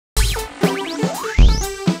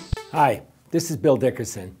Hi, this is Bill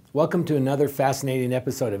Dickerson. Welcome to another fascinating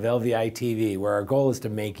episode of LVI TV, where our goal is to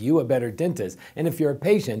make you a better dentist, and if you're a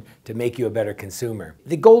patient, to make you a better consumer.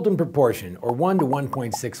 The golden proportion, or 1 to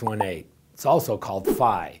 1.618. It's also called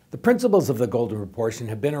phi. The principles of the golden proportion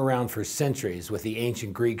have been around for centuries, with the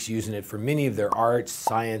ancient Greeks using it for many of their arts,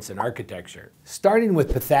 science, and architecture. Starting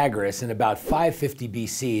with Pythagoras in about 550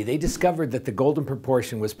 BC, they discovered that the golden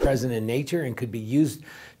proportion was present in nature and could be used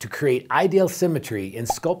to create ideal symmetry in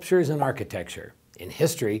sculptures and architecture. In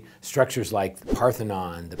history, structures like the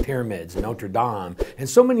Parthenon, the pyramids, Notre Dame, and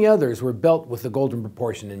so many others were built with the golden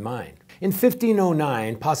proportion in mind. In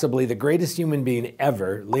 1509, possibly the greatest human being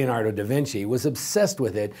ever, Leonardo Da Vinci, was obsessed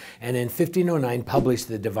with it and in 1509 published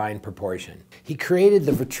the divine proportion. He created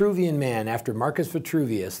the Vitruvian Man after Marcus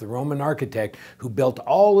Vitruvius, the Roman architect who built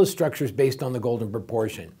all the structures based on the golden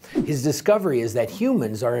proportion. His discovery is that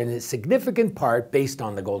humans are in a significant part based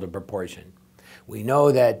on the golden proportion. We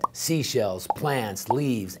know that seashells, plants,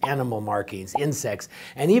 leaves, animal markings, insects,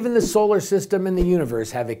 and even the solar system and the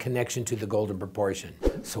universe have a connection to the golden proportion.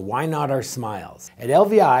 So why not our smiles? At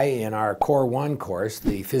LVI, in our Core 1 course,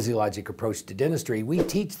 the Physiologic Approach to Dentistry, we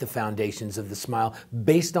teach the foundations of the smile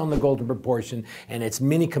based on the golden proportion and its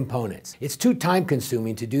many components. It's too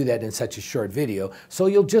time-consuming to do that in such a short video, so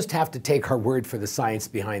you'll just have to take our word for the science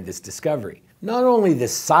behind this discovery. Not only the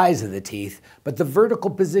size of the teeth, but the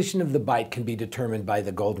vertical position of the bite can be determined by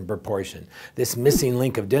the golden proportion. This missing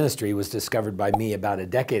link of dentistry was discovered by me about a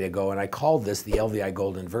decade ago, and I called this the LVI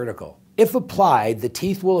Golden Vertical. If applied, the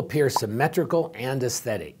teeth will appear symmetrical and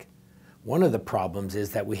aesthetic. One of the problems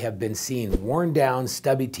is that we have been seeing worn down,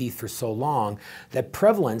 stubby teeth for so long that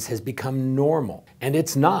prevalence has become normal. And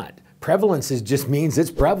it's not. Prevalence just means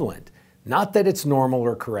it's prevalent, not that it's normal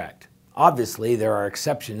or correct. Obviously, there are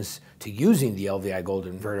exceptions to using the LVI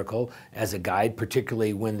Golden Vertical as a guide,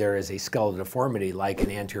 particularly when there is a skeletal deformity like an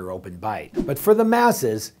anterior open bite. But for the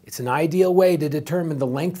masses, it's an ideal way to determine the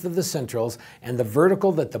length of the centrals and the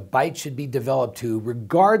vertical that the bite should be developed to,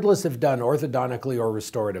 regardless if done orthodontically or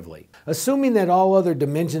restoratively. Assuming that all other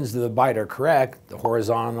dimensions of the bite are correct, the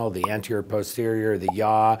horizontal, the anterior posterior, the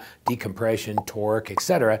yaw, decompression, torque,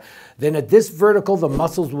 etc., then at this vertical the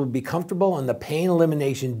muscles will be comfortable and the pain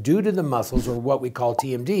elimination due to the muscles, or what we call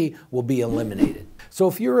TMD, will be eliminated. So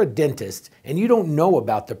if you're a dentist and you don't know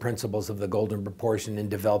about the principles of the golden proportion in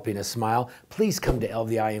developing a smile, please come to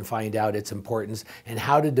LVI and find out its importance and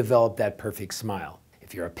how to develop that perfect smile.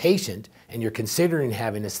 If you're a patient and you're considering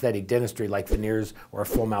having aesthetic dentistry like veneers or a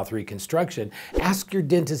full mouth reconstruction, ask your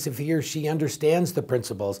dentist if he or she understands the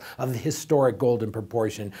principles of the historic golden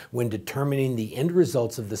proportion when determining the end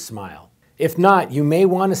results of the smile. If not, you may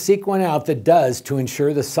want to seek one out that does, to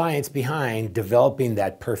ensure the science behind developing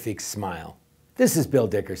that perfect smile. This is Bill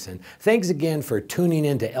Dickerson. Thanks again for tuning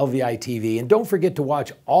in to LVI TV, and don't forget to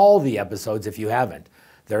watch all the episodes if you haven't.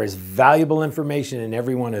 There is valuable information in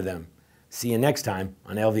every one of them. See you next time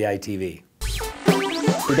on LVI TV.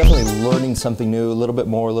 You're definitely learning something new, a little bit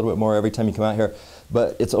more every time you come out here,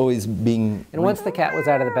 but it's always being... And once the cat was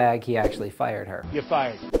out of the bag, he actually fired her. You're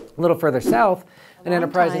fired. A little further south, an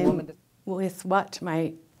enterprising woman... With what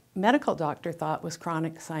my medical doctor thought was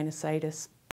chronic sinusitis,